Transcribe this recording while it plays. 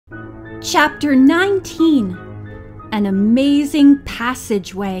Chapter 19. An Amazing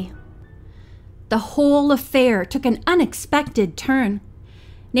Passageway. The whole affair took an unexpected turn.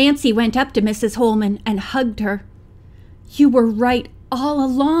 Nancy went up to Mrs. Holman and hugged her. "You were right all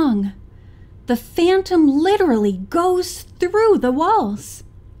along. The phantom literally goes through the walls."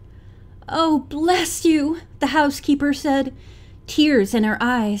 "Oh, bless you," the housekeeper said, tears in her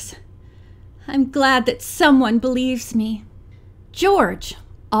eyes. "I'm glad that someone believes me." George,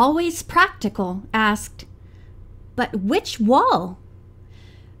 always practical, asked, "But which wall?"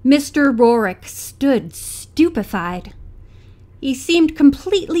 Mr. Rorick stood stupefied. He seemed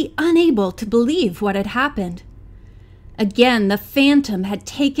completely unable to believe what had happened. Again, the phantom had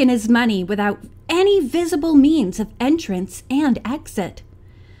taken his money without any visible means of entrance and exit.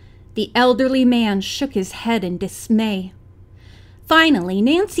 The elderly man shook his head in dismay. Finally,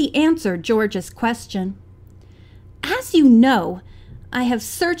 Nancy answered George's question. "As you know, I have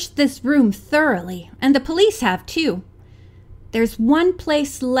searched this room thoroughly, and the police have too. There's one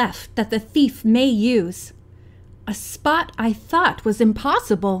place left that the thief may use. A spot I thought was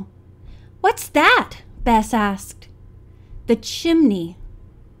impossible." "What's that?" Bess asked. "The chimney."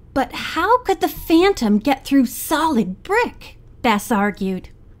 "But how could the phantom get through solid brick?" Bess argued.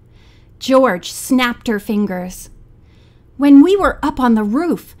 George snapped her fingers. "When we were up on the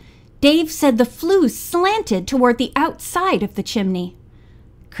roof, Dave said the flues slanted toward the outside of the chimney.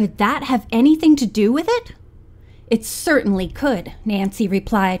 Could that have anything to do with it?" "It certainly could," Nancy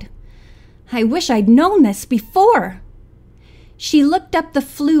replied. "I wish I'd known this before." She looked up the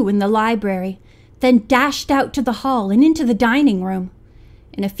flue in the library, then dashed out to the hall and into the dining room.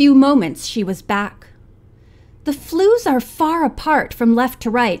 In a few moments she was back. "The flues are far apart from left to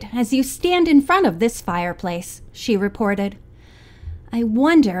right as you stand in front of this fireplace," she reported. "I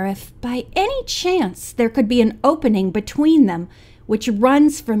wonder if by any chance there could be an opening between them which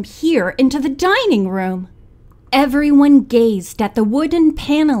runs from here into the dining room." Everyone gazed at the wooden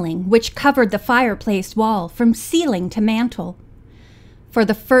paneling which covered the fireplace wall from ceiling to mantel. For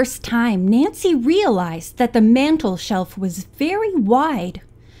the first time, Nancy realized that the mantel shelf was very wide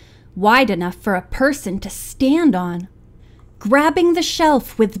enough for a person to stand on. Grabbing the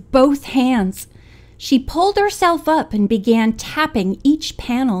shelf with both hands, she pulled herself up and began tapping each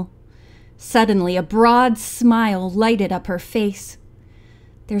panel. Suddenly, a broad smile lighted up her face.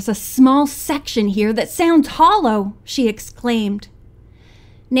 "There's a small section here that sounds hollow," she exclaimed.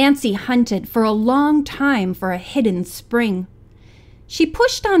 Nancy hunted for a long time for a hidden spring. She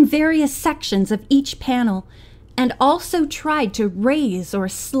pushed on various sections of each panel and also tried to raise or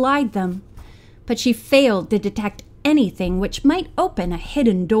slide them, but she failed to detect anything which might open a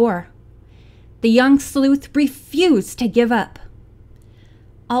hidden door. The young sleuth refused to give up.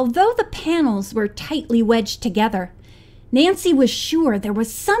 Although the panels were tightly wedged together, Nancy was sure there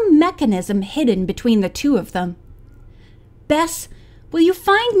was some mechanism hidden between the two of them. "Bess, will you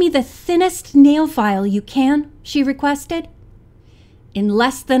find me the thinnest nail file you can?" she requested. In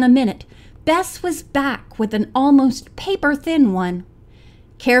less than a minute, Bess was back with an almost paper-thin one.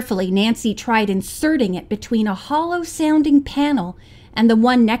 Carefully, Nancy tried inserting it between a hollow-sounding panel and the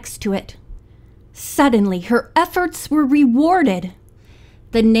one next to it. Suddenly, her efforts were rewarded.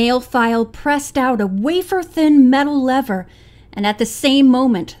 The nail file pressed out a wafer-thin metal lever, and at the same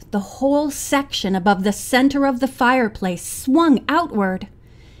moment, the whole section above the center of the fireplace swung outward.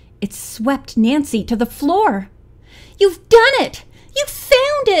 It swept Nancy to the floor. "You've done it! You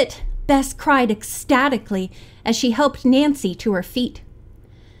found it!" Bess cried ecstatically as she helped Nancy to her feet.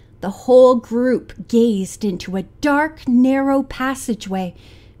 The whole group gazed into a dark, narrow passageway,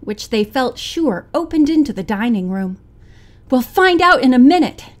 which they felt sure opened into the dining room. "We'll find out in a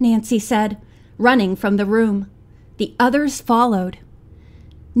minute," Nancy said, running from the room. The others followed.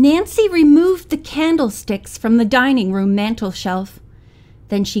 Nancy removed the candlesticks from the dining room mantel shelf.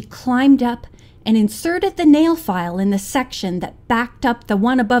 Then she climbed up and inserted the nail file in the section that backed up the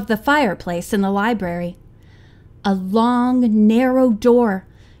one above the fireplace in the library. A long, narrow door,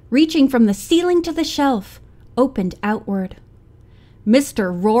 reaching from the ceiling to the shelf, opened outward.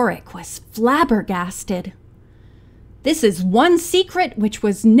 Mr. Rorick was flabbergasted. "This is one secret which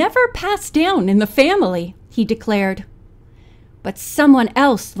was never passed down in the family," he declared. "But someone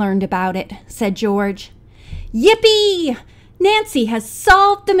else learned about it," said George. "Yippee! Nancy has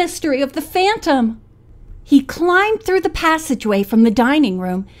solved the mystery of the phantom." He climbed through the passageway from the dining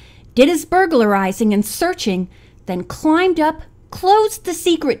room, did his burglarizing and searching, then climbed up, closed the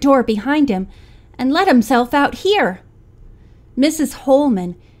secret door behind him, and let himself out here. Mrs.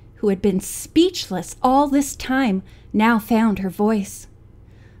 Holman, who had been speechless all this time, now found her voice.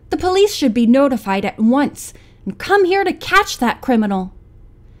 "The police should be notified at once and come here to catch that criminal."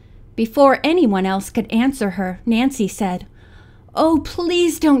 Before anyone else could answer her, Nancy said, "Oh,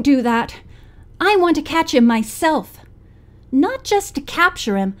 please don't do that. I want to catch him myself. Not just to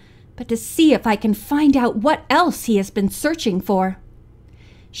capture him, but to see if I can find out what else he has been searching for."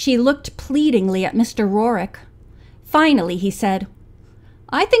 She looked pleadingly at Mr. Rorick. Finally, he said,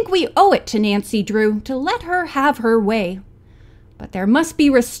 "I think we owe it to Nancy Drew to let her have her way. But there must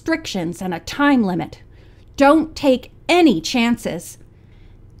be restrictions and a time limit. Don't take any chances.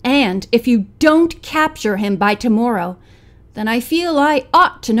 And if you don't capture him by tomorrow, then I feel I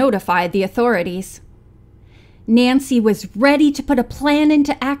ought to notify the authorities." Nancy was ready to put a plan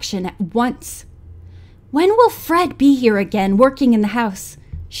into action at once. "When will Fred be here again, working in the house?"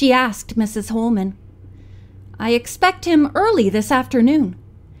 she asked Mrs. Holman. "I expect him early this afternoon."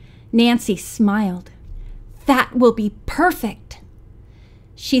 Nancy smiled. "That will be perfect."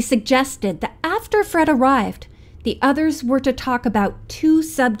 She suggested that after Fred arrived, the others were to talk about 2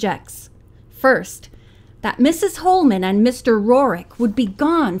 subjects. First, that Mrs. Holman and Mr. Rorick would be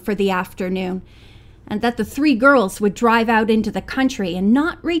gone for the afternoon, and that the 3 girls would drive out into the country and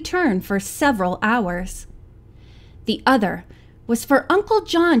not return for several hours. The other was for Uncle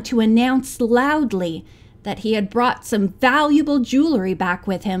John to announce loudly that he had brought some valuable jewelry back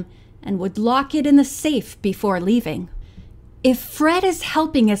with him and would lock it in the safe before leaving. If Fred is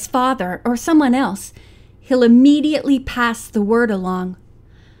helping his father or someone else, he'll immediately pass the word along.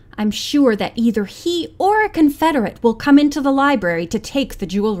 I'm sure that either he or a Confederate will come into the library to take the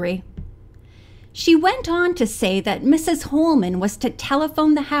jewelry. She went on to say that Mrs. Holman was to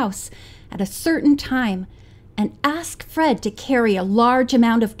telephone the house at a certain time and ask Fred to carry a large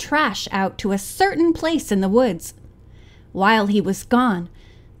amount of trash out to a certain place in the woods. While he was gone,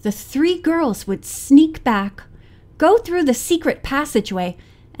 the 3 girls would sneak back, go through the secret passageway,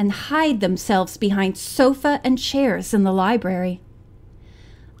 and hide themselves behind sofa and chairs in the library.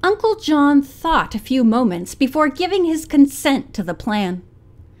 Uncle John thought a few moments before giving his consent to the plan.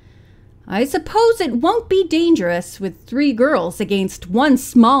 "I suppose it won't be dangerous with 3 girls against 1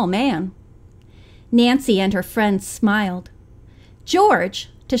 small man." Nancy and her friends smiled. George,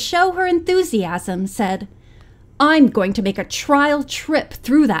 to show her enthusiasm, said, "I'm going to make a trial trip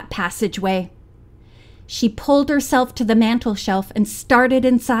through that passageway." She pulled herself to the mantel shelf and started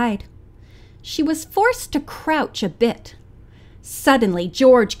inside. She was forced to crouch a bit. Suddenly,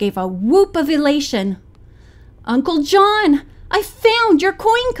 George gave a whoop of elation. "Uncle John, I found your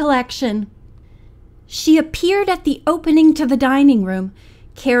coin collection!" She appeared at the opening to the dining room,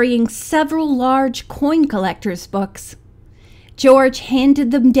 carrying several large coin collector's books. George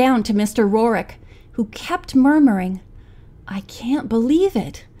handed them down to Mr. Rorick, who kept murmuring, "I can't believe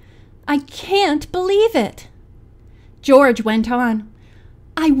it. I can't believe it." George went on,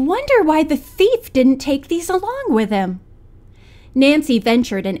 "I wonder why the thief didn't take these along with him." Nancy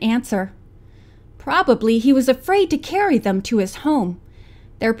ventured an answer. "Probably he was afraid to carry them to his home.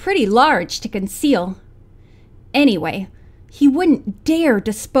 They're pretty large to conceal. Anyway, he wouldn't dare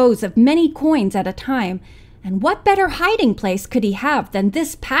dispose of many coins at a time, and what better hiding place could he have than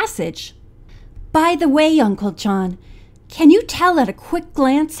this passage? By the way, Uncle John, can you tell at a quick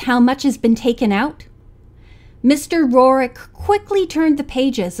glance how much has been taken out?" Mr. Rorick quickly turned the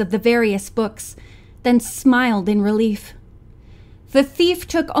pages of the various books, then smiled in relief. "The thief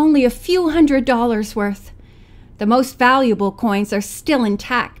took only a few $100s worth. The most valuable coins are still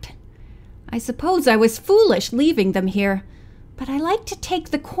intact. I suppose I was foolish leaving them here, but I like to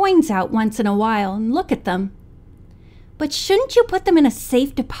take the coins out once in a while and look at them." "But shouldn't you put them in a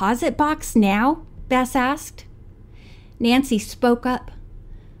safe deposit box now?" Bess asked. Nancy spoke up.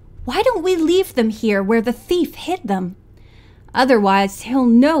 "Why don't we leave them here where the thief hid them? Otherwise, he'll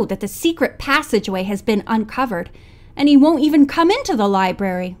know that the secret passageway has been uncovered, and he won't even come into the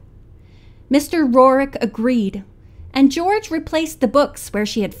library." Mr. Rorick agreed, and George replaced the books where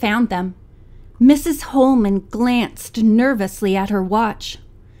she had found them. Mrs. Holman glanced nervously at her watch.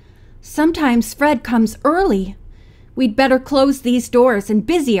 "Sometimes Fred comes early. We'd better close these doors and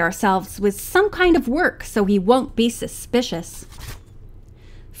busy ourselves with some kind of work so he won't be suspicious."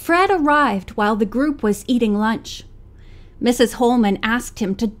 Fred arrived while the group was eating lunch. Mrs. Holman asked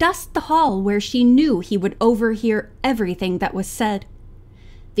him to dust the hall where she knew he would overhear everything that was said.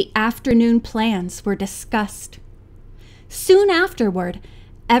 The afternoon plans were discussed. Soon afterward,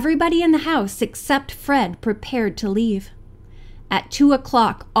 everybody in the house except Fred prepared to leave. At 2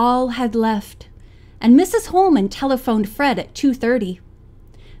 o'clock, all had left, and Mrs. Holman telephoned Fred at 2:30.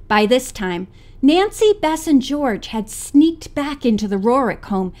 By this time, Nancy, Bess, and George had sneaked back into the Rorick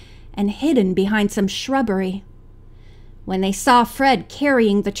home and hidden behind some shrubbery. When they saw Fred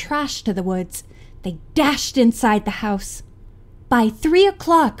carrying the trash to the woods, they dashed inside the house. By 3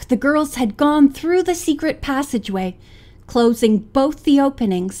 o'clock, the girls had gone through the secret passageway, closing both the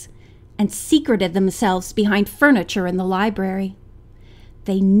openings, and secreted themselves behind furniture in the library.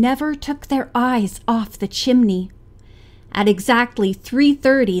 They never took their eyes off the chimney. At exactly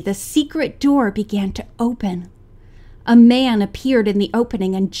 3:30, the secret door began to open. A man appeared in the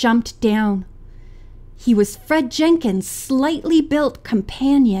opening and jumped down. He was Fred Jenkins' slightly built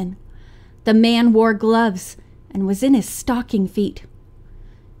companion. The man wore gloves and was in his stocking feet.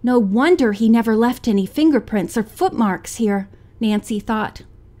 No wonder he never left any fingerprints or footmarks here, Nancy thought.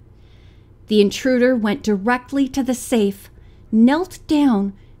 The intruder went directly to the safe, knelt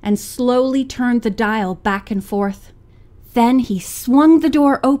down, and slowly turned the dial back and forth. Then he swung the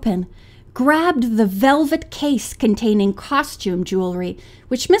door open, grabbed the velvet case containing costume jewelry,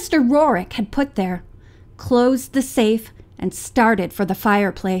 which Mr. Rorick had put there, closed the safe, and started for the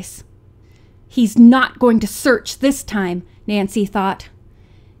fireplace. He's not going to search this time, Nancy thought.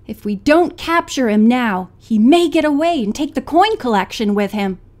 If we don't capture him now, he may get away and take the coin collection with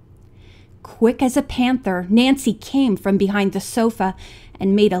him. Quick as a panther, Nancy came from behind the sofa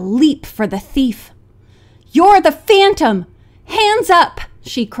and made a leap for the thief. "You're the Phantom! Hands up!"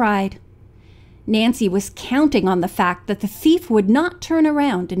 she cried. Nancy was counting on the fact that the thief would not turn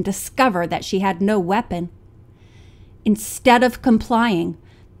around and discover that she had no weapon. Instead of complying,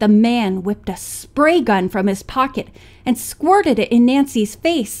 the man whipped a spray gun from his pocket and squirted it in Nancy's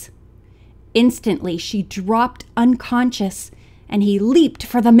face. Instantly, she dropped unconscious, and he leaped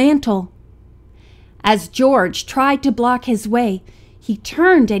for the mantel. As George tried to block his way, he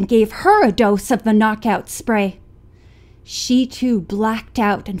turned and gave her a dose of the knockout spray. She too blacked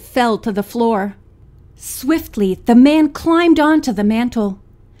out and fell to the floor. Swiftly, the man climbed onto the mantel.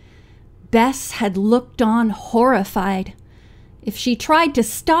 Bess had looked on horrified. If she tried to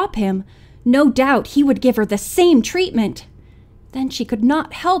stop him, no doubt he would give her the same treatment. Then she could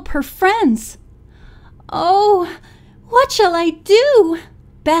not help her friends. "Oh, what shall I do?"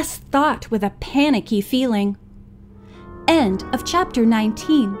 Bess thought with a panicky feeling. End of chapter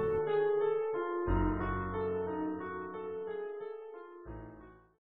 19.